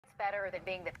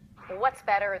What's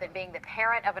better than being the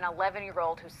parent of an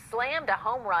 11-year-old who slammed a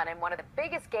home run in one of the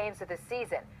biggest games of the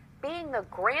season? Being the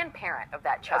grandparent of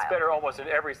that child. That's better almost in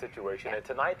every situation. Yeah. And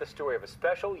tonight, the story of a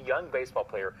special young baseball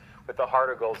player with the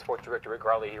heart of gold. Sports director Rick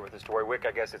Garley here with the story. Rick,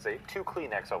 I guess it's a 2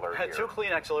 Kleenex alert here. 2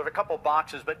 Kleenex alert, a couple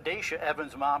boxes, but Daisha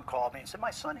Evans' mom called me and said,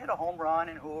 my son hit a home run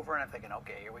in Hoover, and I'm thinking,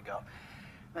 okay, here we go.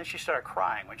 Then she started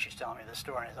crying when she's telling me this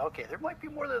story. And I said, okay, there might be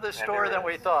more to this story than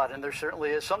we thought, and there certainly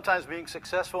is. Sometimes being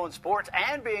successful in sports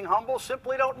and being humble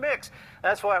simply don't mix.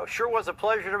 That's why it sure was a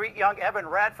pleasure to meet young Evan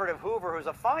Radford of Hoover, who's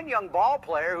a fine young ball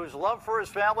player whose love for his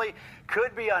family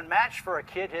could be unmatched for a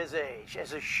kid his age.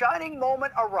 As a shining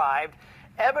moment arrived,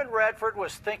 Evan Radford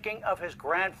was thinking of his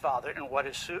grandfather, and what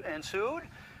ensued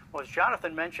was,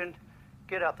 Jonathan mentioned,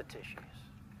 get out the tissues.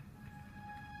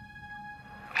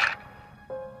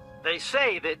 They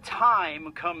say that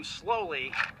time comes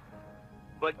slowly,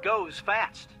 but goes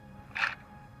fast.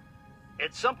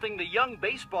 It's something the young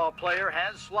baseball player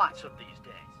has lots of these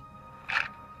days.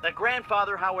 The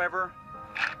grandfather, however,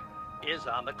 is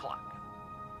on the clock.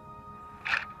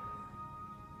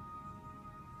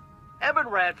 Evan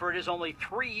Radford is only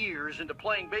 3 years into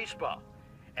playing baseball,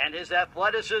 and his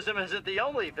athleticism isn't the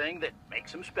only thing that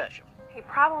makes him special. He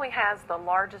probably has the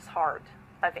largest heart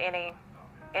of any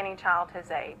child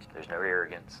his age. There's no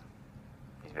arrogance.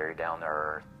 He's very down to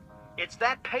earth. It's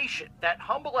that patient, that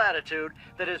humble attitude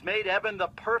that has made Evan the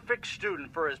perfect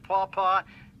student for his pawpaw,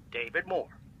 David Moore.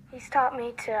 He's taught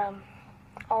me to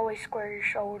always square your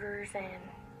shoulders and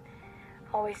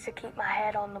always to keep my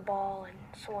head on the ball and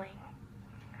swing.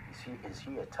 Is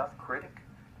he a tough critic?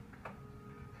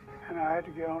 And I had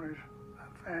to get on his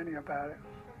fanny about it.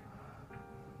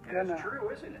 It's true,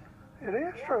 isn't it? It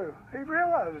is true. He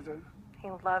realizes it. He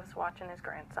loves watching his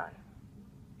grandson.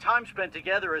 Time spent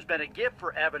together has been a gift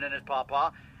for Evan and his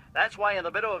papa. That's why in the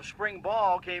middle of spring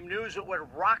ball came news that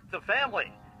would rock the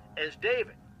family, as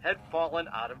David had fallen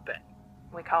out of bed.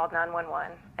 We called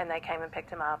 911, and they came and picked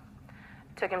him up,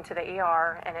 took him to the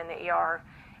ER, and in the ER,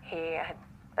 he had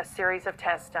a series of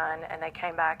tests done, and they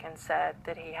came back and said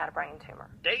that he had a brain tumor.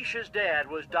 Daisha's dad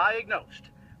was diagnosed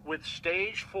with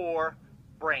stage 4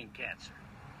 brain cancer.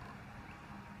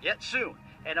 Yet soon,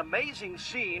 an amazing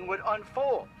scene would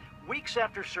unfold. Weeks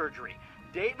after surgery,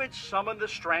 David summoned the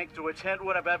strength to attend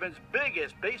one of Evan's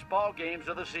biggest baseball games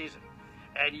of the season.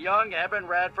 And young Evan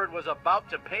Radford was about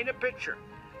to paint a picture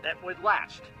that would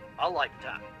last a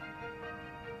lifetime.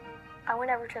 I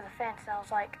went over to the fence and I was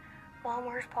like, Mom,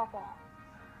 where's Papa?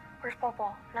 Where's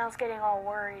Papa? And I was getting all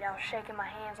worried. I was shaking my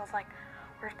hands. I was like,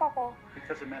 where's Papa?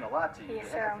 Because it meant a lot to you.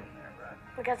 Yes, sir.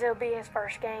 Because it would be his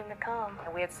first game to come.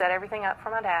 And we had set everything up for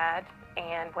my dad,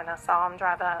 and when I saw him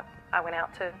drive up, I went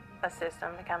out to assist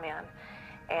him to come in,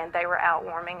 and they were out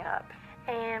warming up.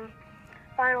 And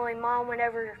finally, Mom went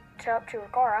over up to her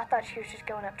car. I thought she was just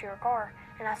going up to her car,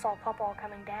 and I saw Papa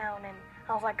coming down, and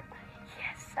I was like,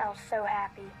 yes, I was so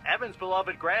happy. Evan's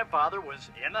beloved grandfather was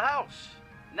in the house.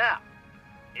 Now,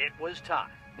 it was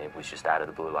time. It was just out of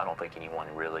the blue. I don't think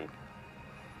anyone really...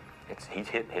 He's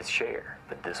hit his share,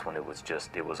 but this one, it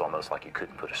was almost like you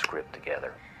couldn't put a script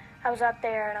together. I was up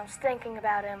there and I was thinking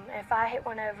about him. If I hit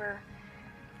one over,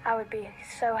 I would be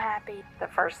so happy. The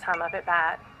first time up at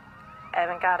bat,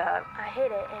 Evan got up. I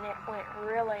hit it and it went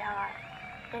really high.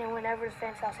 And it went over the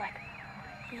fence. I was like,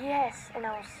 yes. And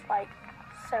I was like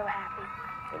so happy.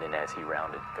 And then as he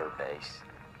rounded third base,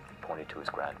 he pointed to his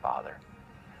grandfather.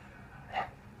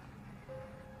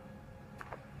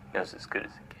 He knows as good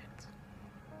as it gets.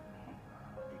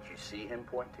 Did you see him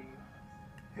point to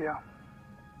you? Yeah,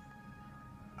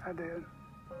 I did.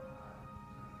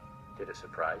 Did it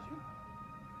surprise you?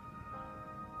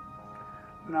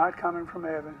 Not coming from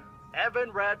Evan.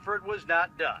 Evan Radford was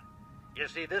not done. You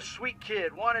see, this sweet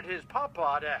kid wanted his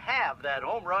papa to have that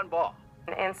home run ball.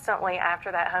 And instantly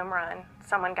after that home run,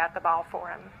 someone got the ball for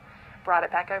him, brought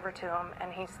it back over to him,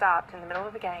 and he stopped in the middle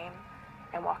of the game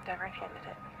and walked over and handed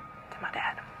it to my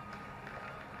dad.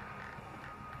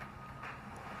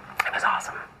 It was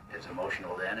awesome. As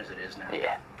emotional then as it is now?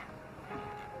 Yeah.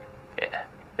 Yeah.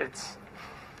 It's...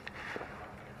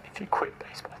 If you quit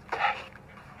baseball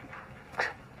today,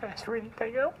 ask for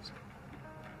anything else.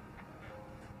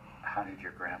 How did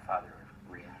your grandfather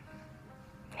react?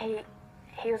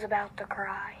 He was about to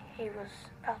cry. He was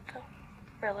about to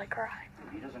really cry.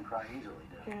 He doesn't cry easily,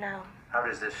 does he? No. How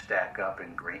does this stack up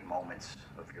in great moments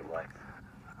of your life?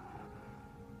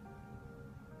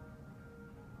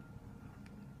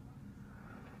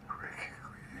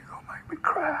 Me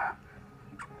cry.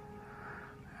 And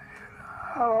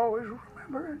I'll always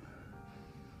remember it.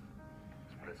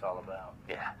 That's what it's all about.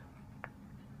 Yeah.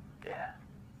 Yeah.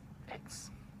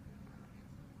 It's...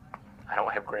 I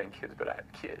don't have grandkids, but I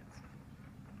have kids.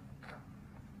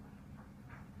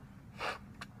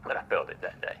 But I felt it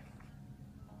that day.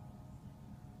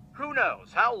 Who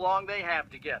knows how long they have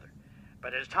together?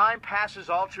 But as time passes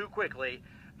all too quickly,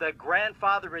 the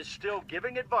grandfather is still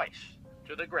giving advice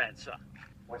to the grandson.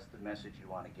 What's the message you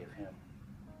want to give him?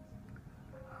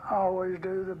 Always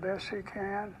do the best he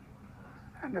can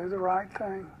and do the right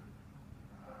thing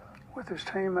with his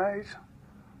teammates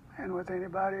and with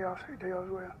anybody else he deals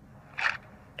with.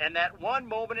 And that one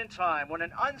moment in time when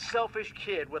an unselfish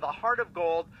kid with a heart of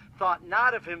gold thought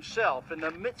not of himself in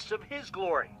the midst of his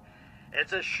glory.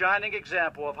 It's a shining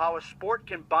example of how a sport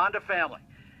can bond a family,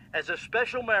 as a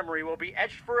special memory will be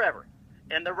etched forever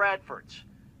in the Radford's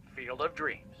Field of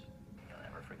Dreams. You'll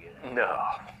never forget it.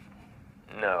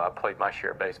 No, I played my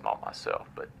share of baseball myself,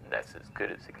 but that's as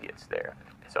good as it gets there.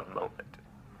 It's a moment.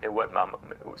 It wasn't my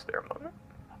moment, it was their moment.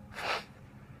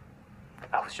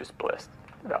 I was just blessed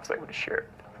that I was able to share it.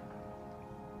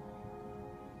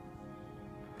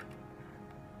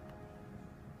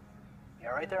 You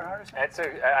all right there, Hardison? I tell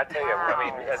you, I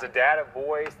mean, as a dad of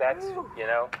boys, that's, you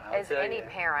know. As any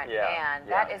parent, man,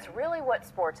 that is really what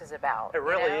sports is about. It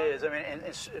really is. I mean, and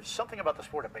it's something about the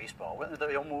sport of baseball,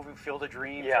 the old movie Field of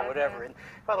Dreams or whatever. And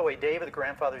by the way, David, the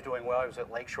grandfather's doing well. He was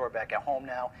at Lakeshore, back at home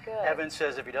now. Good. Evan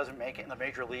says if he doesn't make it in the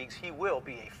major leagues, he will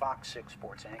be a Fox 6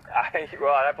 sports anchor.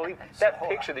 I believe that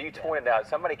picture that you pointed out,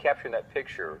 somebody capturing that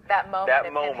picture, that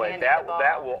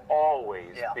will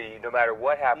always be, no matter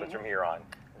what happens from here on.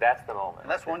 That's the moment.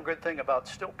 And that's one good thing about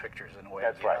still pictures in a way.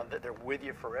 That's right. That they're with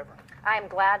you forever. I am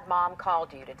glad Mom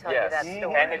called you to tell you that story.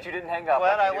 And that you didn't hang up.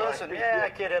 Glad I listened. Yeah,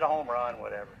 kid hit a home run,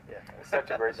 whatever. Yeah. It's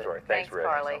such a great story. Thanks, Rick.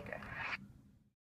 Carly. Okay.